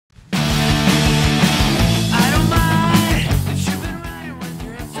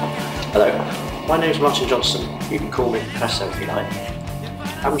Hello, my name is Martin Johnson. You can call me Professor if you like.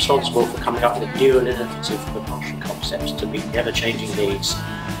 I'm responsible for coming up with new and innovative propulsion concepts to meet the ever-changing needs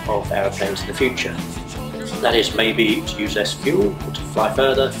of aeroplanes in the future. That is, maybe to use less fuel, or to fly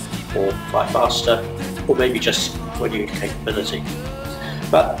further, or fly faster, or maybe just for a new capability.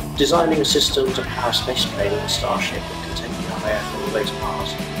 But designing a system to power a space plane in a Starship that can take me away all the way to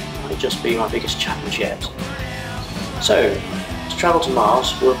Mars might just be my biggest challenge yet. So, to travel to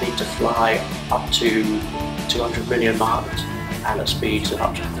Mars, we'll need to fly up to 200 million miles and at speeds of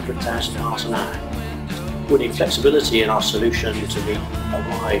up to 100,000 miles an hour. We'll need flexibility in our solution to meet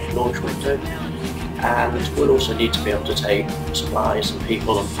a wide launch window, and we'll also need to be able to take supplies and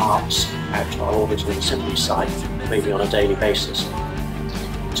people and parts out to our orbital assembly site, maybe on a daily basis.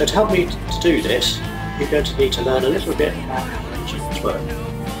 So to help me to do this, you're going to need to learn a little bit about how engines work.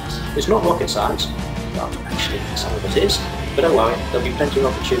 It's not rocket science, well actually some of it is, but don't worry, there'll be plenty of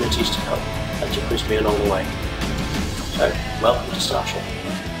opportunities to help and to quiz me along the way. So, welcome to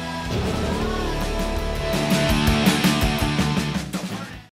STARRSHIP.